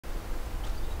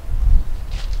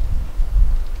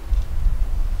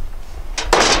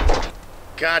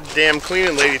goddamn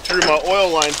cleaning lady threw my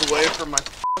oil lines away from my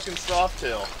fucking soft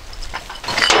tail.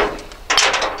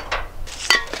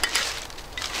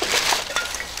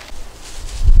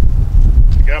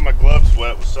 I got my gloves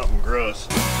wet with something gross.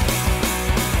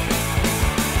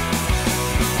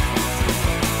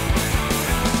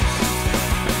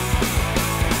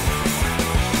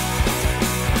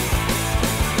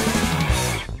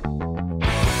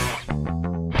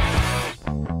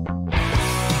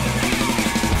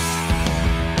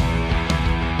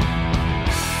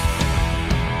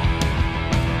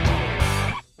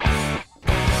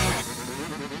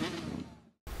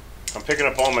 I'm picking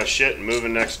up all my shit and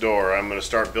moving next door. I'm going to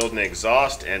start building the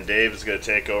exhaust, and Dave is going to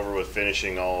take over with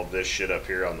finishing all of this shit up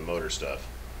here on the motor stuff.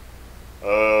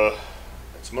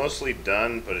 It's mostly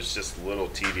done, but it's just little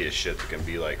tedious shit that can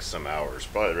be like some hours.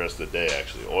 Probably the rest of the day,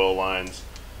 actually. Oil lines,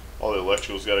 all the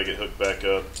electrical's got to get hooked back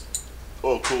up.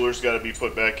 Oil cooler's got to be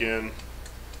put back in.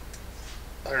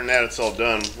 Other than that, it's all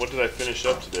done. What did I finish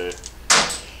up today?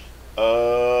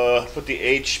 Put the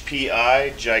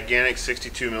HPI gigantic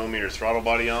 62mm throttle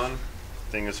body on.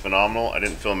 Thing is phenomenal. I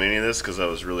didn't film any of this because I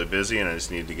was really busy and I just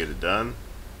needed to get it done.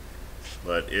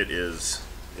 But it's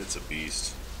a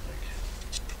beast. Like,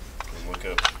 look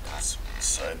up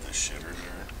inside this shit right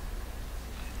here.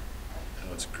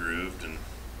 How it's grooved, and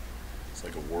it's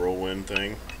like a whirlwind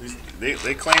thing.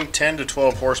 They claim 10 to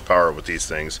 12 horsepower with these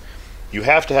things. You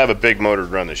have to have a big motor to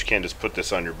run this. You can't just put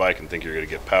this on your bike and think you're going to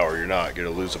get power. You're not. You're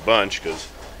going to lose a bunch because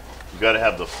you've got to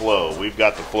have the flow. We've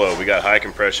got the flow. We got high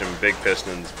compression, big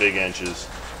pistons, big inches.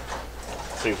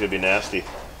 This thing's going to be nasty.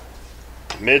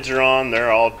 Mids are on.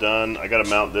 They're all done. I got to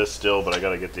mount this still, but I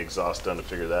got to get the exhaust done to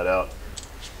figure that out.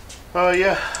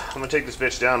 Yeah. I'm going to take this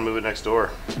bitch down and move it next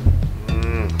door.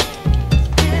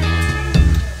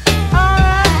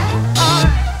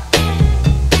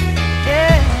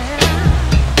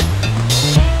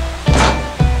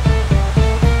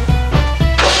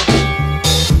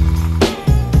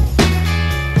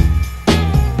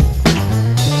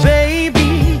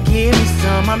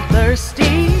 I'm thirsty.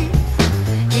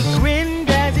 He grinned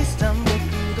as he stumbled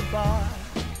through the bar.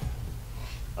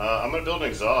 I'm going to build an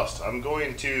exhaust. I'm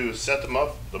going to set the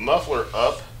muffler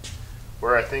up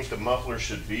where I think the muffler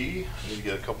should be. I need to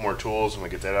get a couple more tools. I'm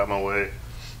going to get that out of my way.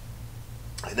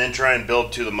 And then try and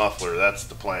build to the muffler. That's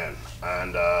the plan.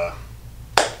 And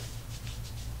what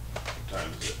time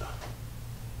is it?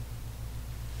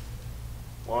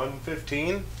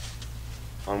 1:15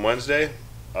 on Wednesday.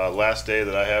 Last day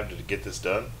that I have to get this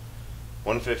done.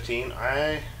 1:15.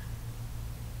 I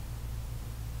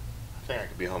think I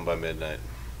could be home by midnight.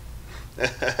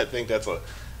 I think that's a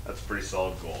pretty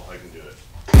solid goal. I can do it.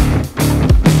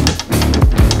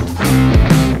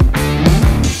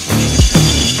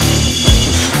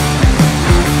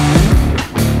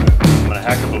 I'm gonna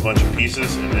hack up a bunch of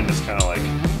pieces and then just kind of like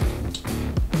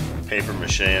paper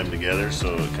mache them together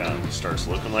so it kind of starts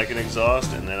looking like an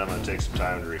exhaust, and then I'm going to take some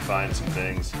time to refine some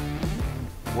things,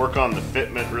 work on the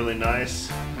fitment really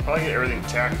nice, probably get everything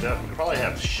tacked up. I'll probably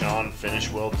have Sean finish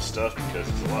weld the stuff because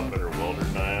he's a lot better welder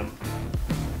than I am.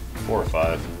 4 or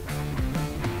 5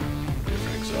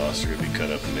 different exhausts are going to be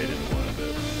cut up and made into one, I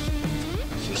bet.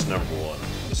 So this is number 1,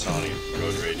 the Sony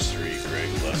Road Rage 3 Greg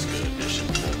Luska Edition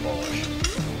full polish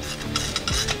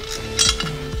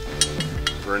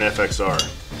for an FXR.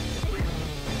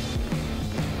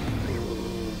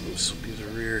 This will be the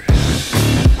rear. I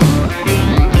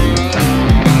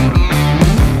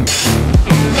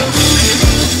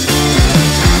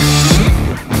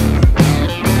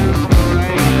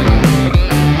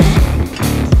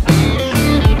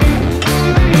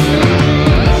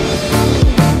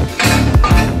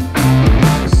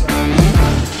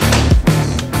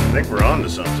think we're on to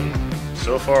something.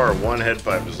 So far, one head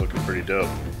pipe is looking pretty dope.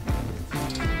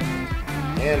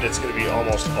 And it's going to be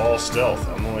almost all stealth.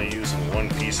 I'm only using one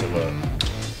piece of a...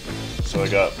 So I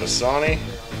got Bassani,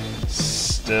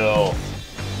 stealth,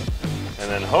 and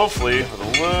then hopefully with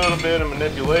a little bit of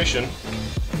manipulation,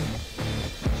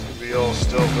 it's going to be all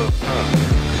stealth up front.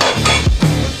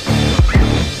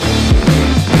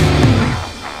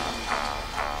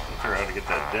 I'll figure out how to get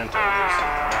that dent out of this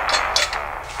thing.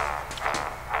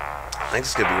 I think this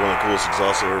is going to be one of the coolest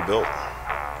exhausts I've ever built.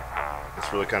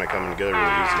 It's really kind of coming together really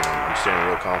easy. I'm standing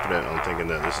real confident. I'm thinking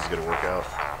that this is going to work out.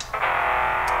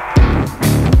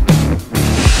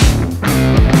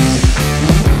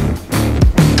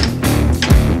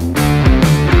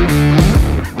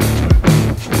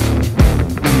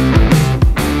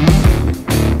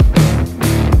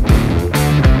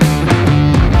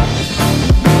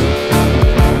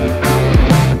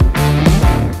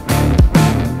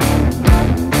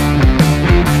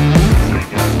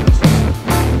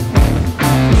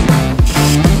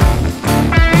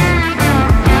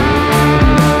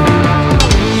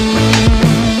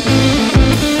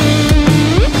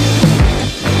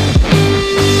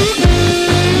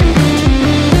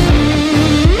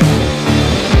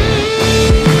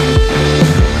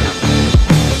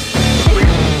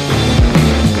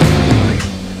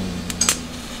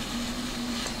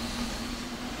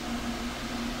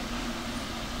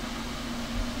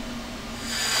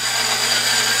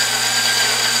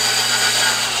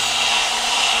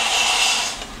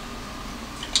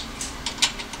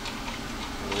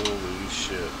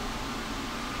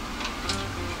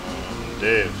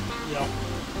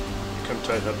 come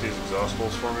tighten up these exhaust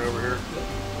bolts for me over here?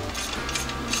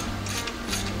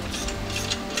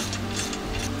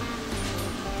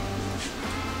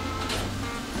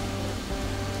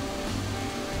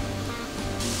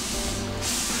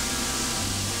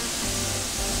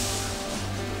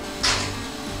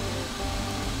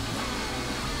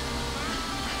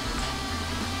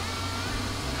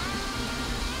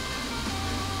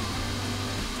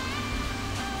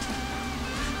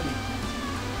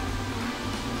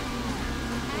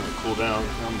 Cool down.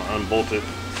 I'm gonna unbolt it,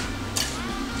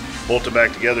 bolt it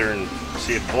back together, and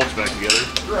see if it bolts back together.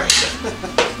 Right.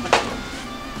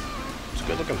 It's a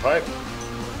good looking pipe.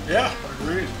 Yeah,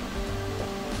 agreed.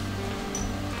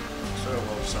 So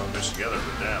we'll sound bitch together,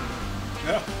 but damn.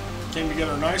 Yeah, came together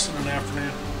nice in an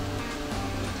afternoon.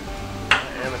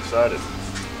 I am excited.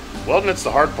 Welding, it's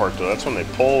the hard part though. That's when they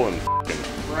pull and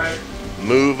Right.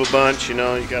 move a bunch. You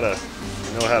know, you gotta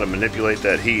know how to manipulate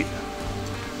that heat.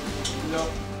 Yep.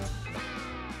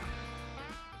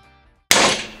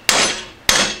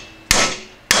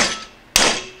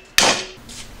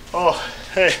 Oh,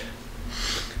 hey.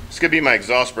 It's gonna be my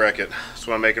exhaust bracket. That's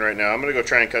what I'm making right now. I'm gonna go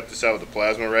try and cut this out with the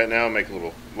plasma right now, make it a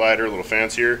little lighter, a little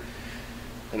fancier.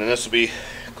 And then this will be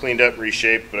cleaned up,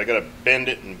 reshaped, but I gotta bend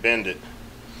it and bend it.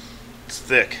 It's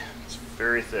thick. It's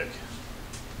very thick.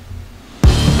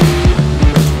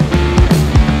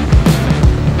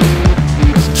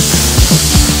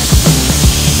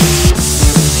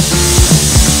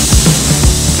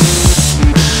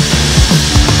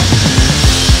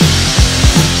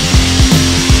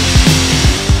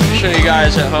 Show you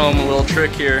guys at home a little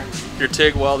trick here. If you're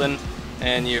TIG welding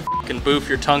and you can boof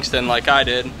your tungsten like I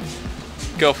did,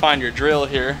 go find your drill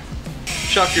here,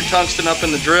 chuck your tungsten up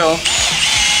in the drill,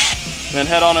 and then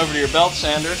head on over to your belt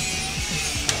sander. Use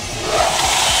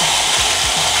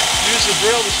the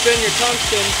drill to spin your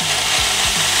tungsten.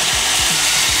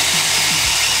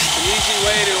 It's an easy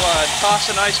way to toss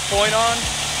a nice point on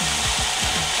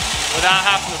without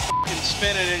having to fucking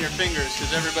spin it in your fingers,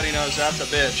 because everybody knows that's a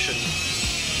bitch. And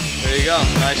there you go,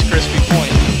 nice crispy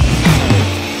point.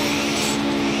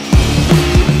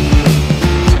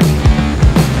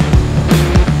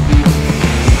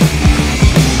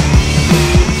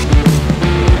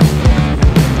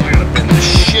 I gotta bend the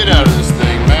shit out of this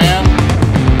thing, man.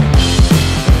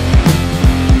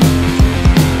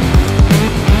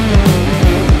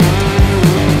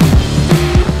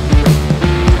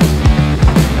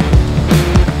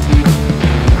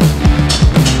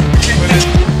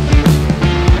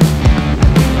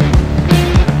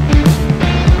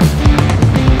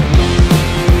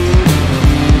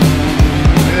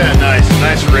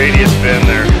 Nice radius bend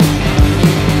there.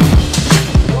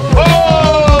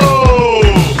 Oh!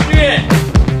 Shit!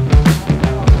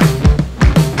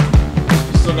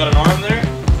 Still got an arm there?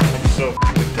 I'm so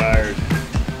f***ing tired.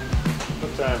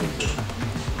 What time is it?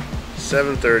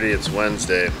 7:30, it's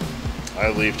Wednesday. I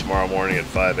leave tomorrow morning at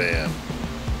 5 a.m.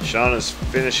 Sean is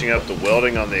finishing up the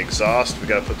welding on the exhaust. We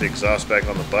gotta put the exhaust back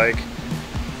on the bike.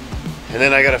 And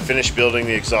then I gotta finish building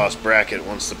the exhaust bracket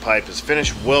once the pipe is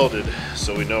finished welded,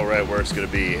 so we know right where it's gonna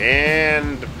be.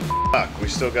 And fuck, we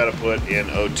still gotta put in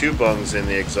O2 bungs in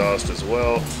the exhaust as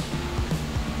well.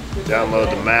 Download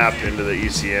the map into the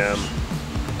ECM,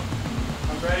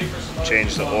 I'm ready for some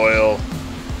change the oil,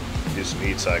 do some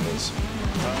heat cycles.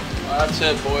 Well, that's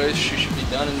it, boys. You should be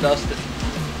done and dusted.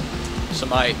 Some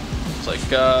height. It's like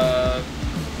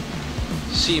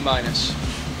C minus,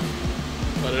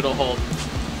 but it'll hold.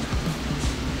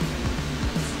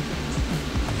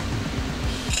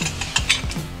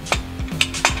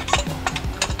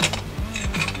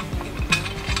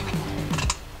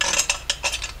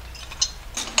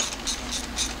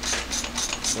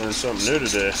 Learned something new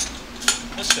today.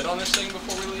 Just sit on this thing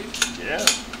before we leave? Yeah.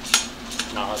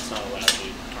 No, that's not allowed,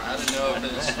 dude. I didn't know if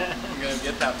I'm gonna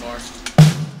get that far.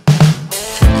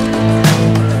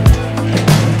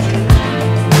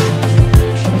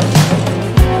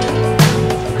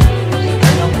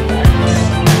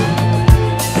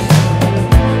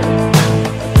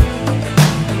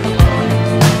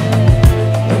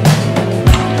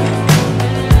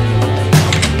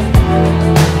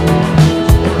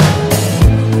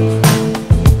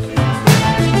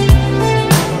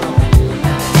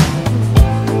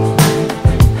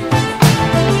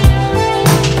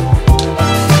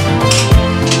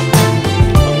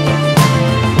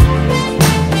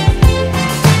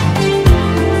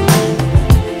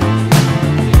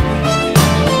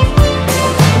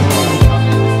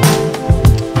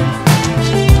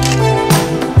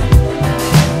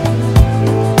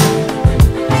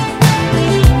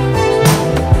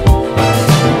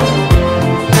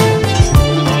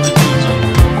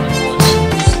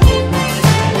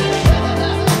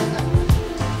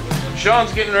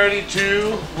 Sean's getting ready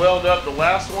to weld up the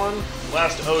last one,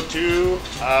 last O2.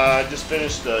 Just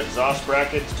finished the exhaust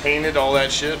brackets, painted, all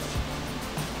that shit.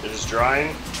 It is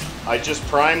drying. I just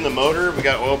primed the motor. We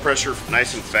got oil pressure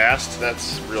nice and fast.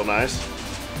 That's real nice.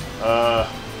 That's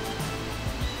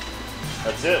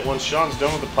it. Once Sean's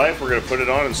done with the pipe, we're gonna put it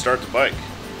on and start the bike.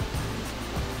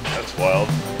 That's wild.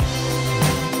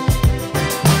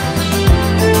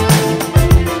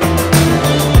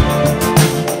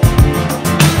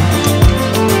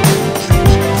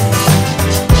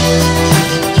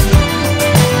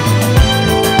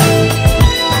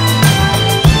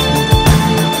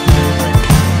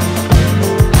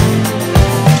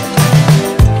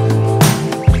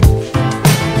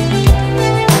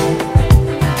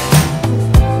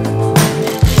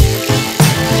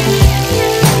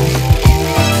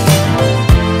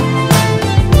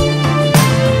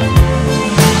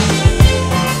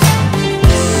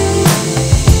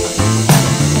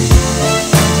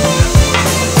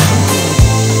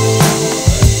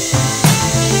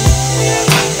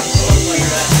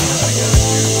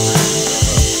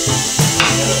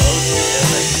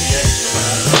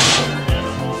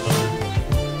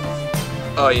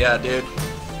 Oh yeah, dude.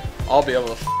 I'll be able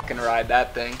to fucking ride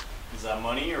that thing. Is that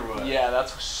money or what? Yeah,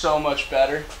 that's so much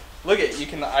better. Look at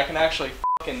I can actually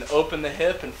fucking open the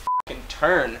hip and fucking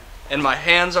turn. And my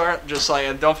hands aren't just like,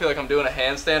 I don't feel like I'm doing a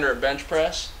handstand or a bench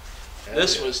press.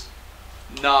 This was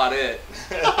not it.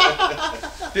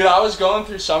 Dude, I was going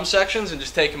through some sections and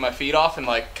just taking my feet off and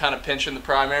like kind of pinching the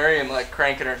primary and like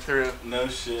cranking her through. No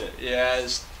shit. Yeah,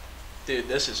 dude,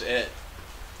 this is it.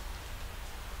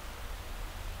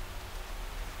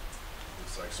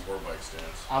 It's like sport bike stands.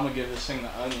 I'm gonna give this thing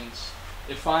the onions.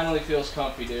 It finally feels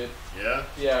comfy, dude. Yeah?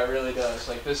 Yeah, it really does.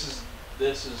 Like this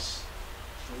is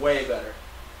way better.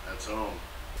 That's home.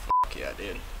 Fuck yeah,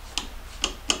 dude.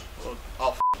 Well,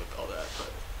 I'll with all that,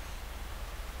 but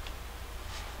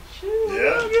shoot,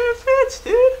 Yeah? look, it fits,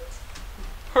 dude.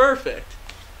 Perfect.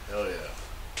 Hell yeah.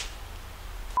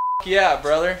 Fuck yeah,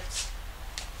 brother.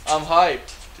 I'm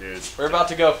hyped. Dude. We're about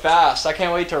to go fast. I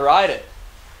can't wait to ride it.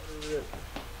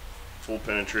 Full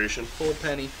penetration. Full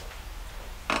penny.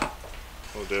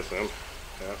 Oh, definitely.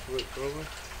 Half of it, probably.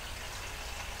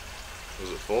 Was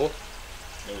it full?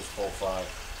 It was full 5.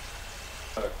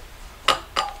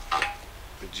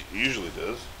 It usually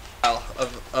does.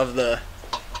 Of the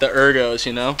ergos,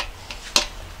 you know?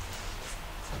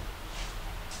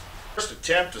 First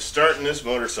attempt to starting this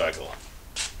motorcycle.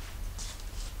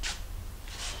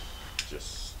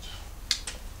 Just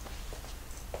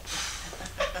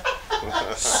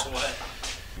Sweat.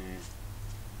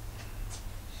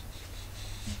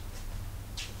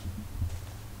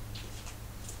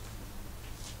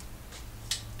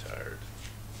 tired.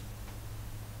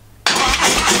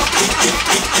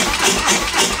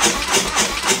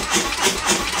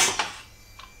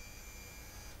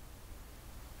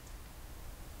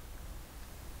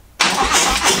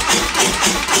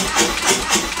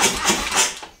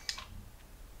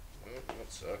 Well, that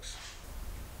sucks.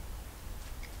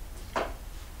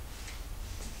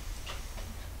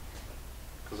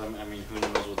 Because I mean, who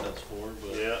knows what that's for,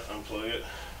 but Yeah, unplug it.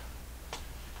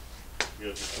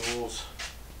 Get the tools.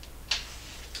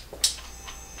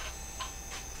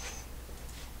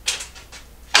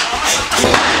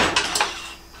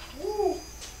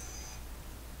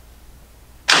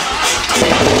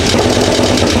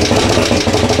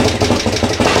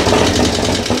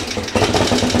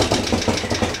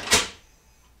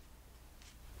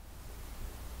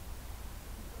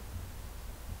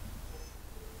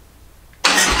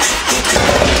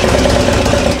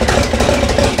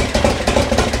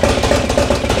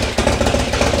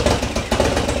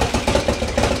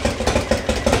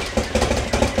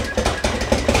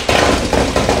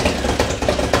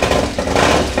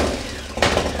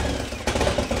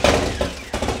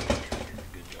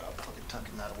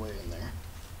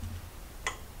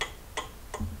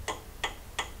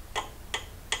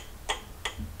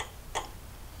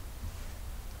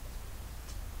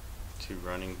 To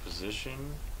running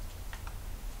position.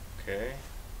 Okay.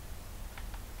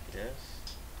 Yes.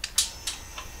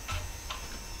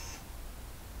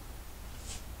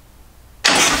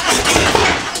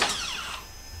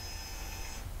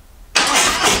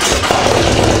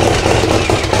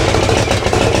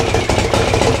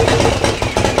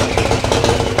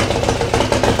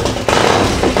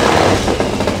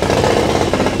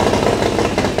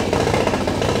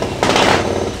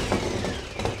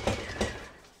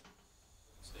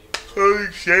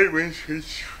 Holy shit,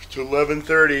 it's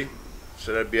 11:30.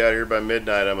 Said I'd be out here by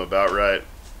midnight. I'm about right.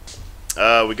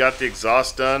 We got the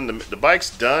exhaust done. The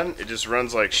bike's done. It just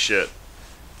runs like shit.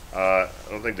 I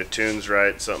don't think the tune's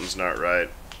right. Something's not right.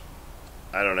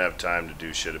 I don't have time to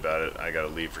do shit about it. I gotta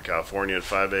leave for California at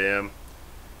 5 a.m.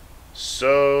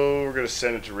 So we're gonna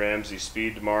send it to Ramsey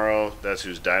Speed tomorrow. That's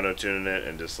who's dyno tuning it,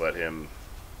 and just let him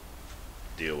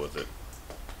deal with it.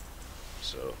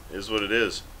 So is what it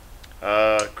is.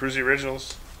 Kruesi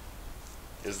Originals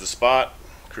is the spot.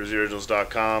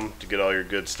 KruesiOriginals.com to get all your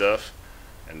good stuff.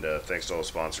 And thanks to all the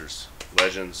sponsors.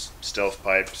 Legends, Stealth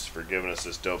Pipes for giving us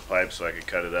this dope pipe so I could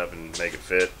cut it up and make it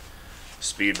fit.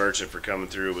 Speed Merchant for coming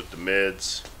through with the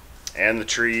mids and the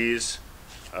trees.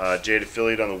 Jade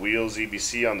Affiliate on the wheels,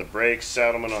 EBC on the brakes,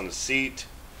 Saddleman on the seat.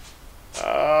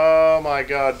 Oh my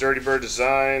god, Dirty Bird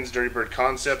Designs, Dirty Bird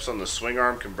Concepts on the swing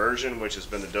arm conversion, which has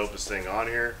been the dopest thing on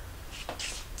here.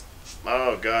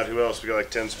 Oh god, who else? We got like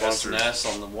 10 sponsors. S&S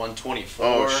on the 124.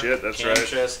 Oh shit, that's right.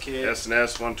 Chest kit.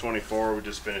 S&S 124. We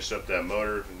just finished up that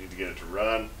motor. We need to get it to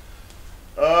run.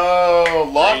 Oh,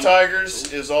 Law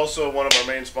Tigers is also one of our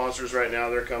main sponsors right now.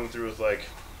 They're coming through with like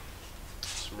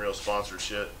some real sponsored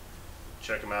shit.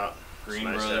 Check them out. Green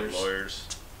it's nice to Brothers. have lawyers.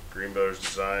 Green Brothers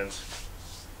Designs.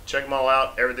 Check them all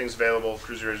out. Everything's available.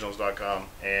 KruesiOriginals.com.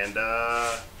 And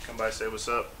come by, say what's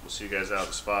up. We'll see you guys out at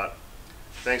the spot.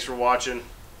 Thanks for watching.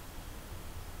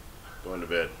 Going to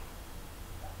bed.